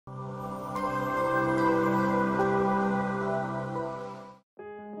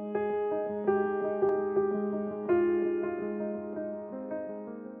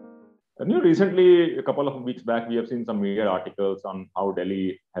Recently, a couple of weeks back, we have seen some media articles on how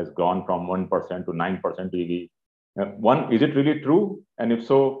Delhi has gone from 1% to 9% EV. One, is it really true? And if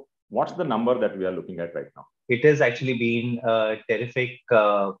so, what's the number that we are looking at right now? It has actually been a terrific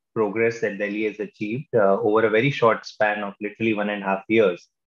progress that Delhi has achieved over a very short span of literally 1.5 years.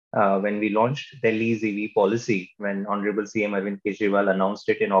 When we launched Delhi's EV policy, when Honorable CM Arvind Kejriwal announced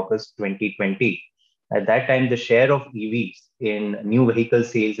it in August 2020, at that time, the share of EVs in new vehicle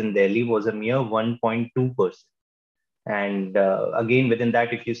sales in Delhi was a mere 1.2%. And again, within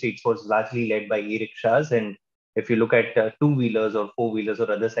that, if you see, it was largely led by e-rickshaws. And if you look at two-wheelers or four-wheelers or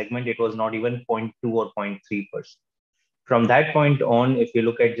other segment, it was not even 0.2 or 0.3%. From that point on, if you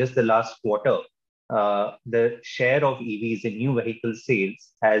look at just the last quarter, the share of EVs in new vehicle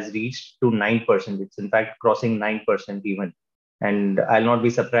sales has reached to 9%. It's in fact crossing 9% even. And I'll not be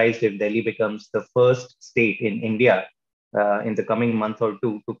surprised if Delhi becomes the first state in India in the coming month or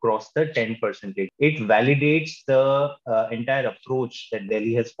two to cross the 10%. It validates the entire approach that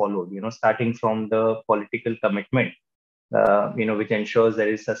Delhi has followed, starting from the political commitment, which ensures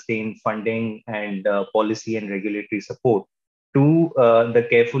there is sustained funding and policy and regulatory support to the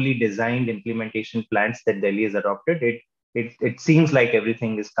carefully designed implementation plans that Delhi has adopted. It seems like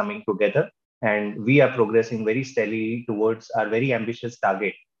everything is coming together, and we are progressing very steadily towards our very ambitious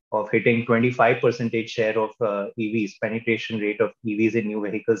target of hitting 25% share of EVs, penetration rate of EVs in new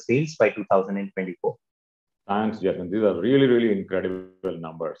vehicle sales by 2024. Thanks, Jasmine. These are really, really incredible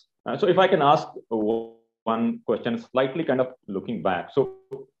numbers. So if I can ask one question, slightly kind of looking back. So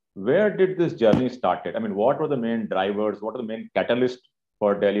where did this journey started? I mean, what were the main drivers? What are the main catalysts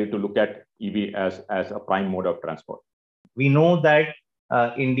for Delhi to look at EV as a prime mode of transport? We know that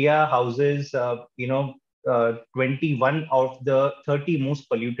India houses, 21 of the 30 most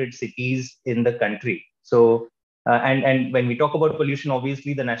polluted cities in the country. So, and when we talk about pollution,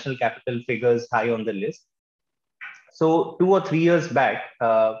 obviously the national capital figures high on the list. So 2 or 3 years back,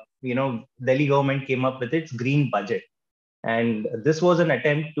 Delhi government came up with its green budget. And this was an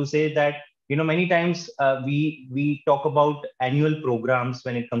attempt to say that, many times we talk about annual programs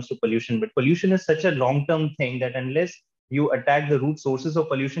when it comes to pollution, but pollution is such a long-term thing that unless you attack the root sources of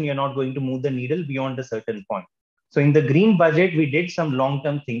pollution, you're not going to move the needle beyond a certain point. So in the green budget, we did some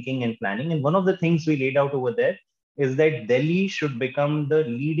long-term thinking and planning. And one of the things we laid out over there is that Delhi should become the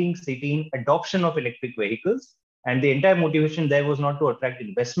leading city in adoption of electric vehicles. And the entire motivation there was not to attract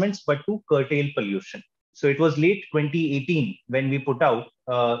investments, but to curtail pollution. So it was late 2018 when we put out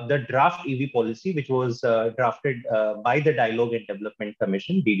the draft EV policy, which was drafted by the Dialogue and Development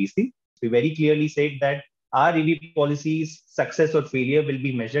Commission, DDC. We very clearly said that our EV policy's success or failure will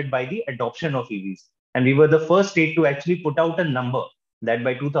be measured by the adoption of EVs. And we were the first state to actually put out a number that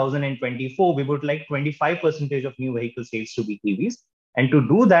by 2024, we would like 25% of new vehicle sales to be EVs. And to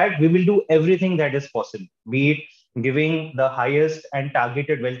do that, we will do everything that is possible, be it giving the highest and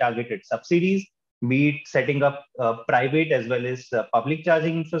well-targeted subsidies, be it setting up private as well as public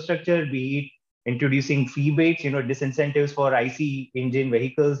charging infrastructure, be it introducing rebates, disincentives for IC engine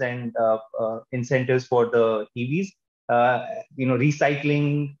vehicles and incentives for the EVs,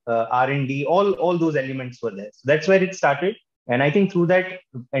 recycling, R&D, all those elements were there. So that's where it started. And I think through that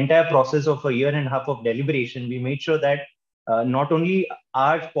entire process of a year and a half of deliberation, we made sure that not only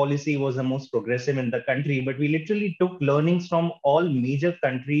our policy was the most progressive in the country, but we literally took learnings from all major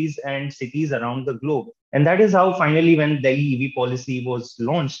countries and cities around the globe. And that is how finally, when Delhi EV policy was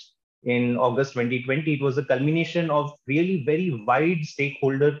launched in August 2020, it was a culmination of really very wide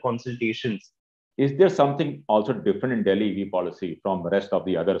stakeholder consultations. Is there something also different in Delhi EV policy from the rest of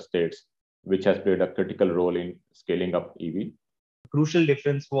the other states, which has played a critical role in scaling up EV? Crucial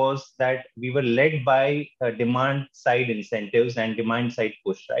difference was that we were led by demand side incentives and demand side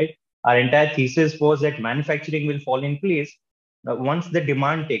push, right? Our entire thesis was that manufacturing will fall in place once the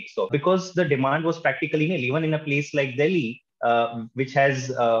demand takes off, because the demand was practically nil. Even in a place like Delhi, which has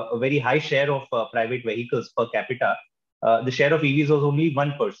a very high share of private vehicles per capita, the share of EVs was only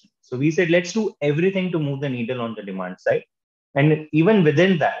 1%. So we said, let's do everything to move the needle on the demand side. And even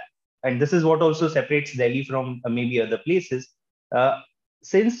within that, and this is what also separates Delhi from maybe other places,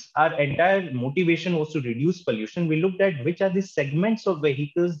 since our entire motivation was to reduce pollution, we looked at which are the segments of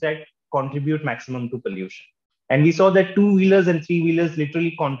vehicles that contribute maximum to pollution. And we saw that two-wheelers and three-wheelers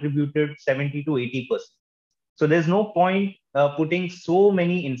literally contributed 70 to 80%. So there's no point putting so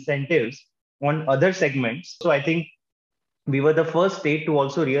many incentives on other segments. So I think we were the first state to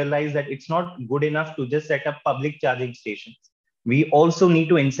also realize that it's not good enough to just set up public charging stations. We also need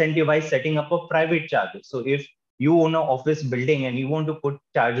to incentivize setting up a private charger. So if you own an office building and you want to put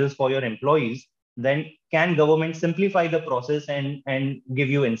chargers for your employees, then can government simplify the process and give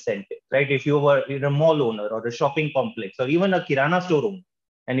you incentive, right? If you were a mall owner or a shopping complex or even a Kirana store owner,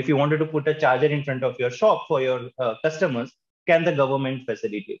 and if you wanted to put a charger in front of your shop for your customers, can the government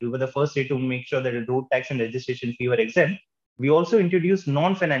facilitate? We were the first state to make sure that the road tax and registration fee were exempt. We also introduced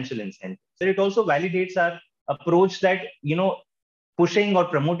non-financial incentives. So it also validates our approach that, pushing or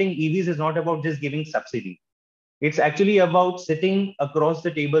promoting EVs is not about just giving subsidy. It's actually about sitting across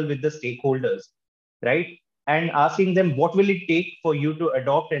the table with the stakeholders, right? And asking them what will it take for you to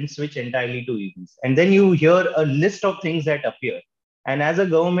adopt and switch entirely to EVs. And then you hear a list of things that appear. And as a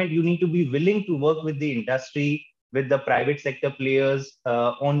government, you need to be willing to work with the industry, with the private sector players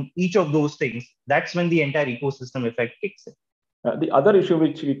on each of those things. That's when the entire ecosystem effect kicks in. The other issue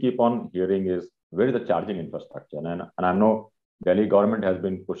which we keep on hearing is where is the charging infrastructure? And I know Delhi government has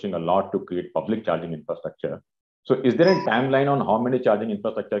been pushing a lot to create public charging infrastructure. So is there a timeline on how many charging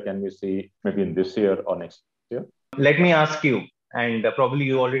infrastructure can we see maybe in this year or next year? Let me ask you, and probably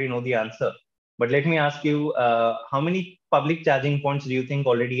you already know the answer, but let me ask you, how many public charging points do you think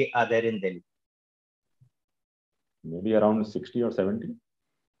already are there in Delhi? Maybe around 60 or 70?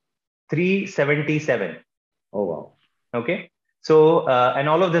 377. Oh, wow. Okay. So, and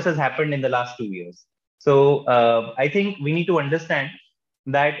all of this has happened in the last 2 years. So I think we need to understand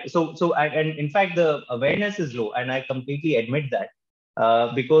that. And in fact, the awareness is low, and I completely admit that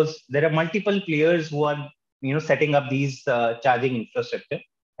because there are multiple players who are, setting up these charging infrastructure.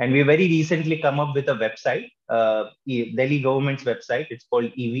 And we very recently come up with a website, Delhi government's website. It's called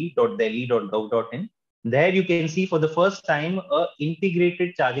ev.delhi.gov.in. There you can see for the first time a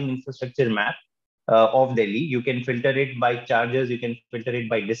integrated charging infrastructure map of Delhi. You can filter it by chargers, you can filter it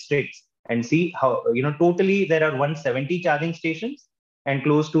by districts, and see how, totally there are 170 charging stations and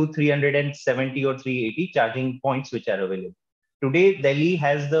close to 370 or 380 charging points which are available. Today, Delhi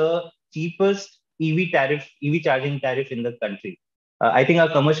has the cheapest EV charging tariff in the country. I think our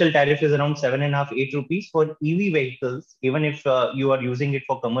commercial tariff is around 7.5, 8 rupees for EV vehicles. Even if you are using it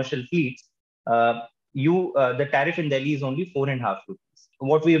for commercial fleets, the tariff in Delhi is only 4.5 rupees.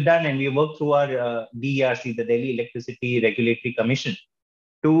 What we've done, and we worked through our DERC, the Delhi Electricity Regulatory Commission,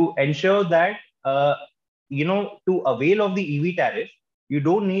 to ensure that, to avail of the EV tariff, you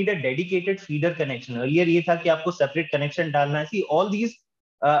don't need a dedicated feeder connection. Earlier, ये था कि आपको separate connection डालना है. See, all these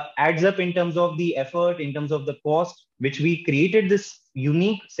adds up in terms of the effort, in terms of the cost, which we created this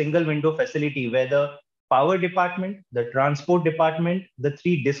unique single window facility where the power department, the transport department, the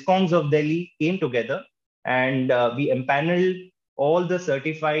 3 DISCOMs of Delhi came together, and we empaneled all the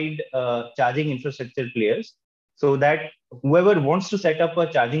certified charging infrastructure players so that whoever wants to set up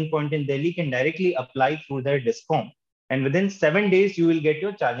a charging point in Delhi can directly apply through their DISCOM. And within 7 days, you will get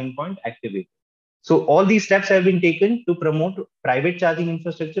your charging point activated. So all these steps have been taken to promote private charging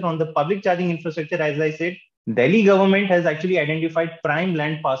infrastructure. On the public charging infrastructure, as I said, Delhi government has actually identified prime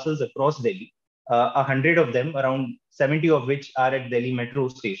land parcels across Delhi, 100 of them, around 70 of which are at Delhi metro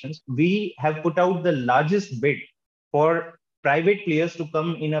stations. We have put out the largest bid for private players to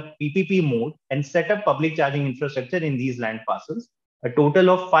come in a PPP mode and set up public charging infrastructure in these land parcels. A total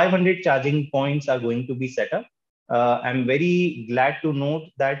of 500 charging points are going to be set up. I'm very glad to note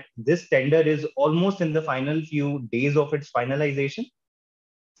that this tender is almost in the final few days of its finalization.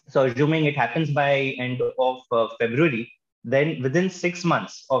 So assuming it happens by end of February, then within 6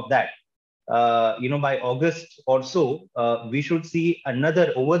 months of that, by August or so, we should see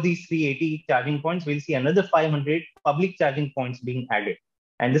another, over these 380 charging points, we'll see another 500 public charging points being added.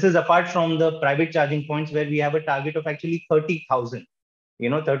 And this is apart from the private charging points where we have a target of actually 30,000.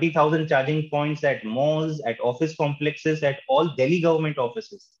 30,000 charging points at malls, at office complexes, at all Delhi government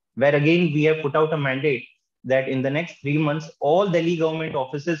offices, where again, we have put out a mandate that in the next 3 months, all Delhi government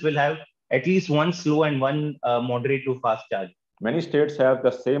offices will have at least one slow and one moderate to fast charge. Many states have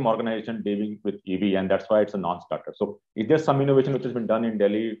the same organization dealing with EV, and that's why it's a non-starter. So is there some innovation which has been done in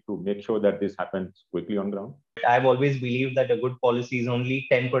Delhi to make sure that this happens quickly on ground? I've always believed that a good policy is only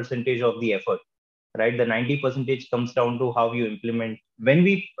 10% of the effort, right? The 90% comes down to how you implement. When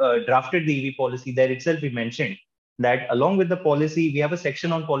we drafted the EV policy, there itself we mentioned that along with the policy, we have a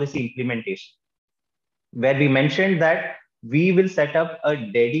section on policy implementation, where we mentioned that we will set up a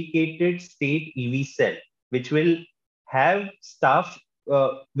dedicated state EV cell, which will have staff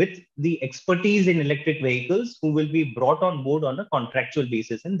with the expertise in electric vehicles who will be brought on board on a contractual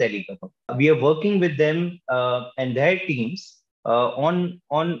basis in Delhi government. We are working with them and their teams on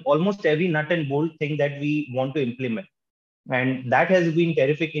almost every nut and bolt thing that we want to implement. And that has been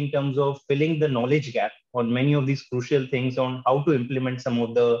terrific in terms of filling the knowledge gap on many of these crucial things on how to implement some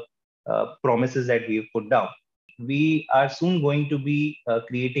of the promises that we've put down. we are soon going to be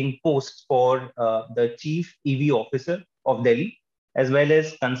creating posts for the chief EV officer of Delhi, as well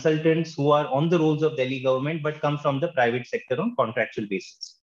as consultants who are on the rolls of Delhi government, but come from the private sector on contractual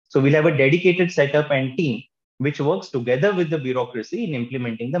basis. So we'll have a dedicated setup and team which works together with the bureaucracy in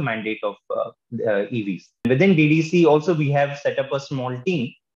implementing the mandate of EVs. Within DDC also, we have set up a small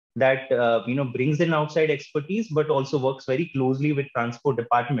team that brings in outside expertise, but also works very closely with transport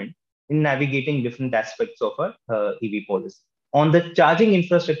department in navigating different aspects of our EV policy. On the charging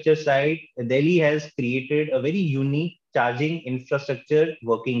infrastructure side, Delhi has created a very unique charging infrastructure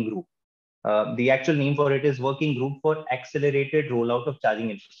working group. The actual name for it is Working Group for Accelerated Rollout of Charging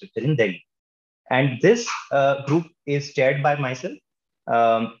Infrastructure in Delhi. And this group is chaired by myself.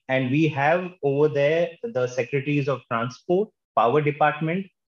 And we have over there the secretaries of transport, power department,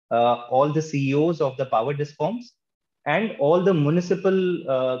 all the CEOs of the power discoms, and all the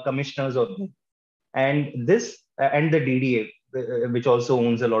municipal commissioners of them. And this and the DDA, which also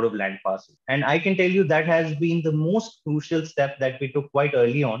owns a lot of land parcels. And I can tell you that has been the most crucial step that we took quite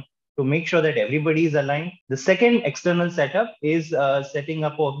early on to make sure that everybody is aligned. The second external setup is setting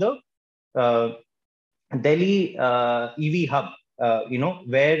up of the Delhi EV hub,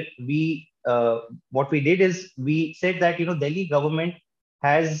 where we, what we did is we said that, Delhi government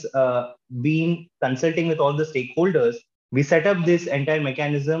has been consulting with all the stakeholders. We set up this entire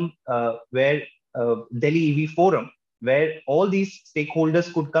mechanism where Delhi EV Forum, where all these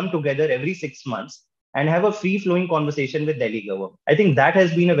stakeholders could come together every 6 months and have a free-flowing conversation with Delhi government. I think that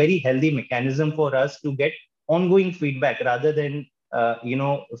has been a very healthy mechanism for us to get ongoing feedback rather than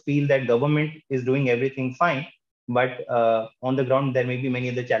feel that government is doing everything fine, but on the ground there may be many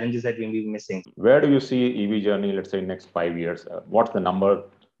other challenges that we may be missing. Where do you see EV journey, let's say, next 5 years? What's the number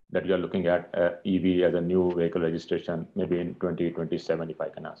that you are looking at EV as a new vehicle registration, maybe in 2027, if I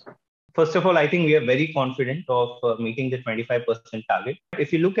can ask? First of all, I think we are very confident of meeting the 25% target.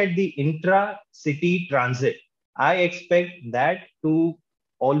 If you look at the intra-city transit, I expect that to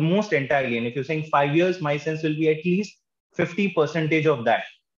almost entirely, and if you're saying 5 years, my sense will be at least 50% of that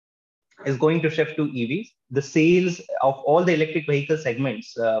is going to shift to EVs. The sales of all the electric vehicle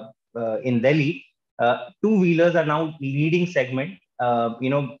segments in Delhi, two-wheelers are now leading segment.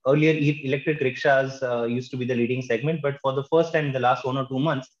 Earlier electric rickshaws used to be the leading segment, but for the first time in the last 1 or 2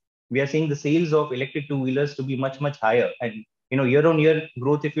 months, we are seeing the sales of electric two-wheelers to be much, much higher. And, year-on-year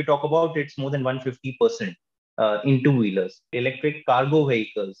growth, if you talk about it, it's more than 150% in two-wheelers. Electric cargo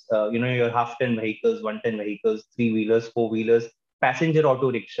vehicles, your half-ton vehicles, 1-ton vehicles, three-wheelers, four-wheelers, passenger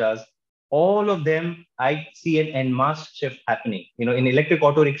auto rickshaws, all of them, I see an en masse shift happening. In electric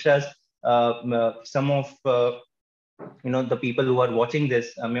auto rickshaws, some of the people who are watching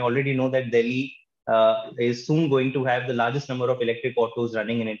this may already know that Delhi is soon going to have the largest number of electric autos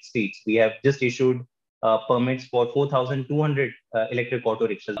running in its streets. We have just issued permits for 4,200 electric auto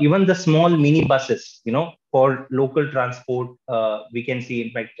rickshaws. Even the small mini buses, for local transport, we can see,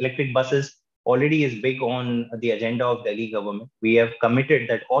 in fact, electric buses already is big on the agenda of Delhi government. We have committed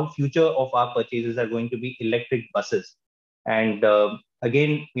that all future of our purchases are going to be electric buses. And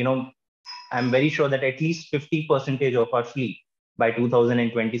again, I'm very sure that at least 50% of our fleet by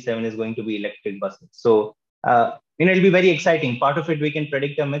 2027 is going to be electric buses. So, it'll be very exciting. Part of it we can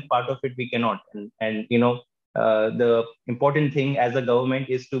predict a myth, part of it we cannot. And the important thing as a government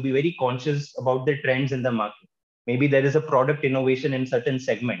is to be very conscious about the trends in the market. Maybe there is a product innovation in certain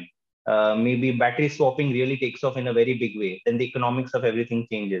segment. Maybe battery swapping really takes off in a very big way. Then the economics of everything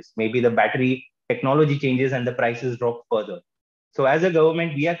changes. Maybe the battery technology changes and the prices drop further. So as a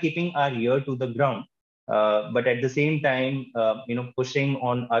government, we are keeping our ear to the ground, but at the same time, pushing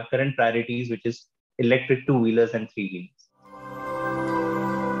on our current priorities, which is electric two-wheelers and three-wheelers.